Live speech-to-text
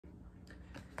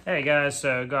Hey guys,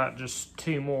 so got just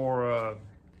two more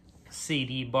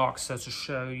CD box sets to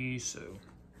show you. So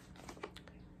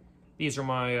these are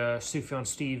my Sufjan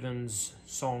Stevens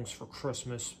Songs for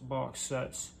Christmas box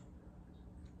sets,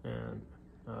 and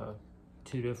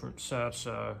two different sets.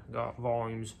 Got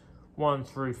volumes 1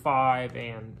 through 5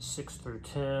 and 6 through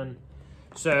 10.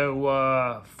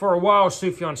 So for a while,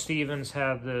 Sufjan Stevens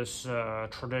had this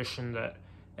tradition that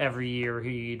every year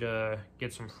he'd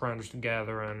get some friends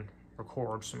together and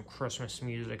record some Christmas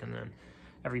music, and then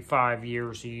every 5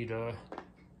 years he'd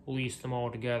release them all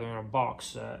together in a box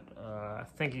set. I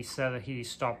think he said that he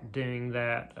stopped doing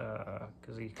that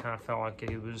because he kind of felt like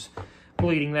he was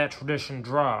bleeding that tradition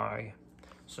dry.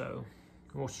 So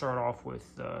we'll start off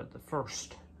with the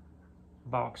first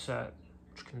box set,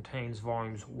 which contains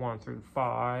volumes 1 through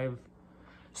 5.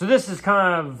 So this is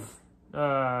kind of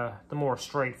the more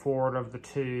straightforward of the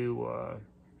two.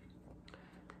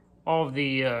 All of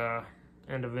the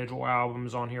individual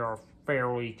albums on here are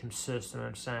fairly consistent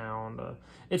in sound.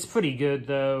 It's pretty good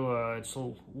though. It's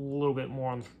a little bit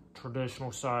more on the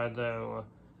traditional side though.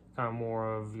 Kind of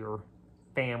more of your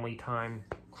family time,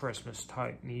 Christmas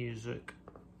type music.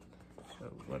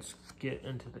 So let's get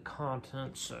into the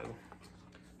content. So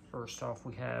first off,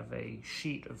 we have a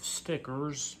sheet of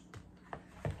stickers.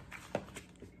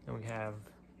 Then we have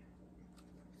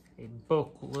a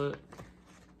booklet.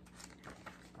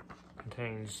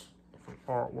 Contains different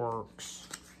artworks,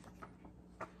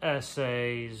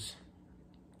 essays,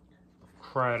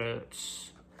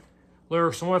 credits,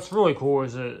 lyrics, and what's really cool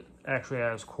is it actually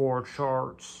has chord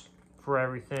charts for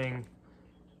everything.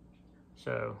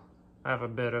 So I have a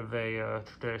bit of a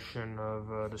tradition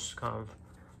of just kind of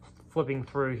flipping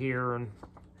through here and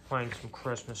playing some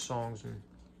Christmas songs and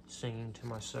singing to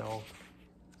myself.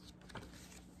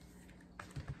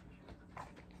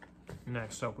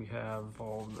 Next up, we have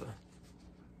all the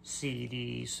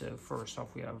CDs. So first off,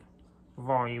 we have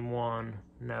Volume 1,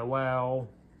 Noel.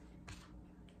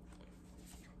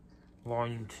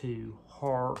 Volume 2,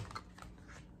 Hark.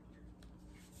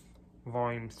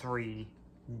 Volume 3,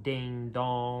 Ding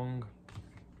Dong.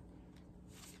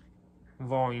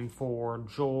 Volume 4,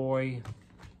 Joy.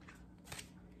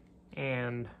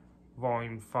 And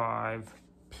Volume 5,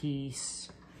 Peace.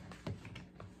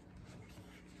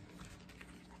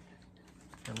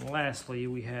 And lastly,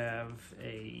 we have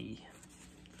a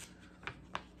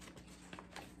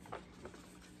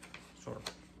sort of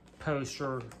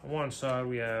poster. On one side,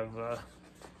 we have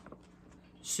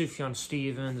Sufjan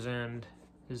Stevens and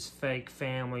his fake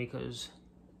family, because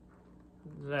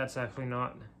that's actually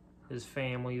not his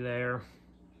family there.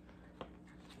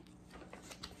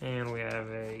 And we have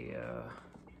a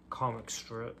comic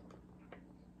strip.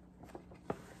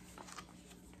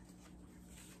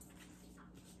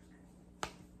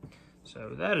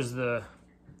 So that is the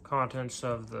contents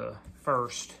of the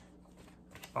first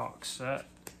box set.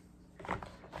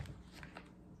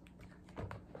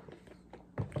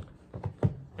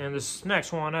 And this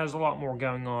next one has a lot more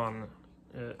going on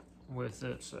with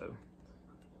it. So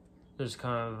this is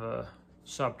kind of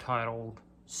subtitled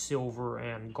Silver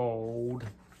and Gold.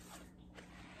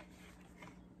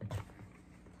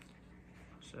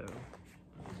 So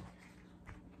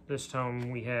this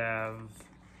time we have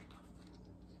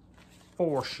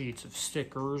 4 sheets of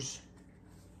stickers.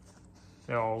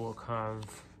 They all look kind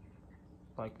of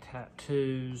like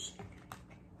tattoos.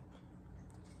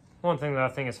 One thing that I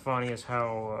think is funny is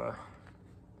how,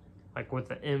 like with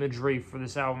the imagery for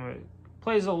this album, it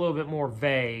plays a little bit more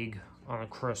vague on a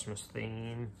Christmas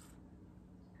theme.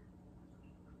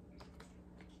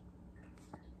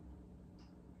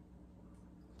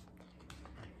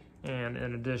 And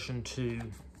in addition to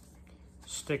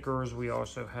stickers, we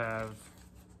also have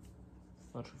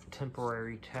a bunch of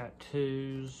temporary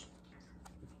tattoos.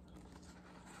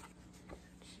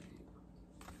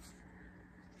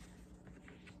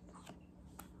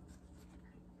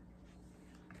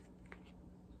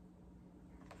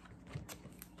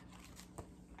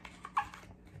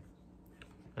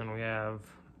 And we have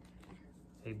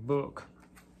a book,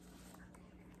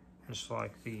 just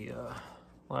like the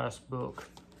last book,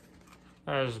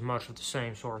 has much of the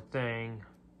same sort of thing.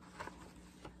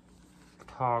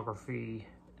 Photography,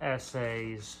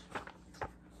 essays,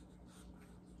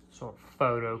 sort of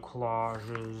photo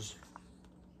collages,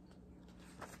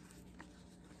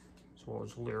 as well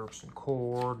as lyrics and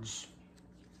chords.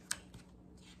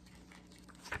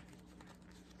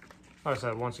 Like I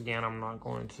said, once again, I'm not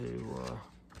going to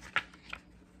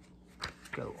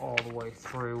go all the way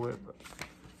through it, but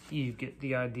you get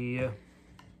the idea.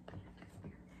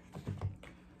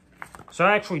 So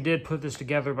I actually did put this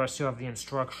together, but I still have the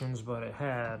instructions, but it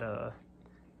had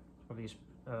these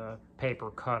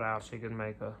paper cutout so you can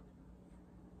make a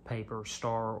paper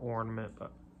star ornament,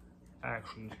 but I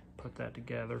actually put that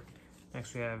together.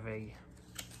 Next we have a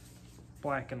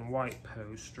black and white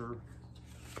poster.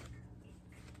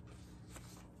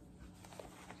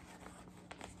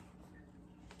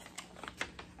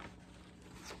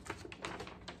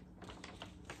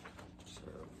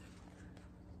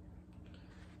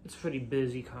 It's pretty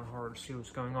busy, kind of hard to see what's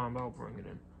going on, but I'll bring it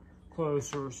in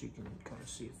closer so you can kind of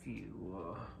see a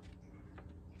few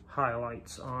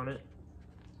highlights on it.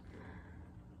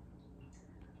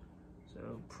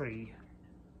 So pretty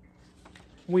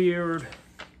weird,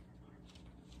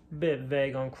 bit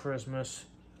vague on Christmas.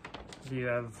 You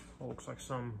have what looks like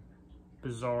some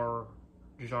bizarre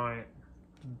giant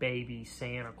baby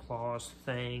Santa Claus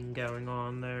thing going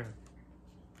on there.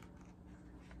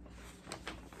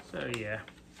 So yeah,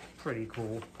 pretty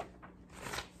cool.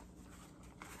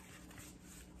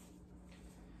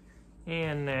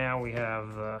 And now we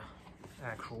have the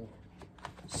actual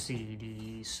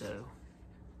CD. So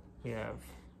we have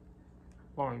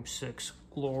Volume 6,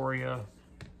 Gloria.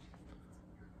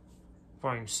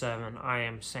 Volume 7, I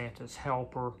Am Santa's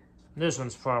Helper. This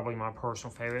one's probably my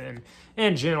personal favorite. And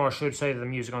in general, I should say that the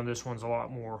music on this one's a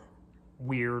lot more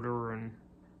weirder and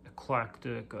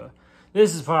eclectic.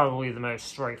 This is probably the most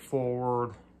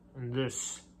straightforward in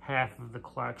this half of the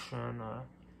collection.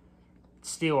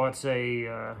 Still, I'd say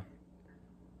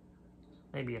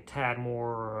maybe a tad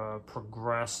more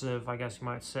progressive, I guess you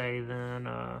might say, than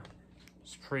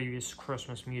his previous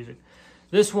Christmas music.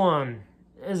 This one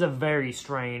is a very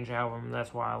strange album.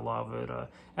 That's why I love it. It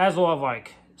has a lot of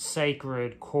like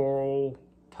sacred choral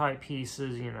type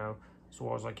pieces, you know, as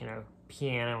well as like, you know,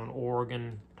 piano and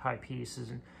organ type pieces,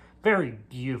 and very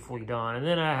beautifully done. And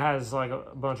then it has like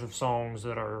a bunch of songs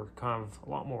that are kind of a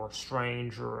lot more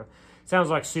strange, or it sounds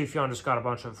like Sufjan just got a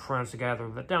bunch of friends together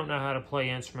that don't know how to play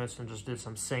instruments and just did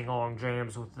some sing-along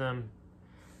jams with them.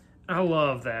 I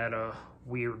love that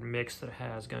weird mix that it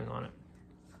has going on it.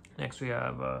 Next we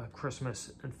have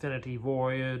Christmas Infinity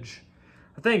Voyage.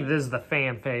 I think this is the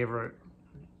fan favorite.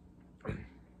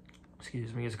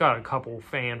 Excuse me. It's got a couple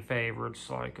fan favorites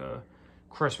like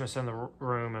Christmas in the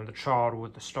Room and The Child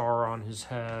with the Star on His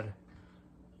Head.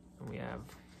 And we have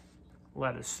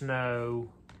Let It Snow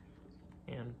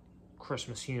and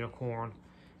Christmas Unicorn.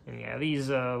 And yeah, these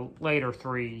later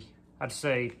three, I'd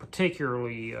say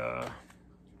particularly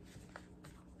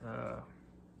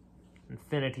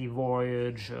Infinity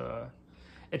Voyage,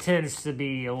 it tends to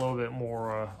be a little bit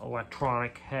more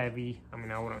electronic heavy. I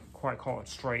mean, I wouldn't quite call it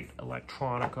straight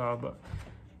electronica, but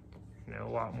you know,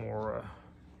 a lot more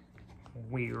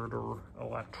weirder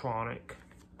electronic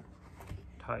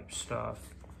type stuff.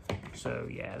 So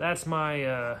yeah, that's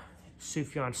my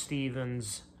Sufjan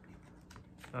Stevens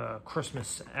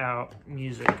Christmas Out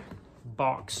music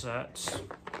box sets.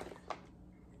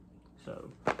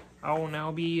 So I will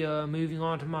now be moving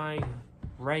on to my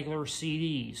regular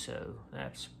CD, so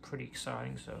that's pretty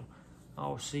exciting. So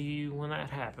I'll see you when that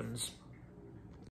happens.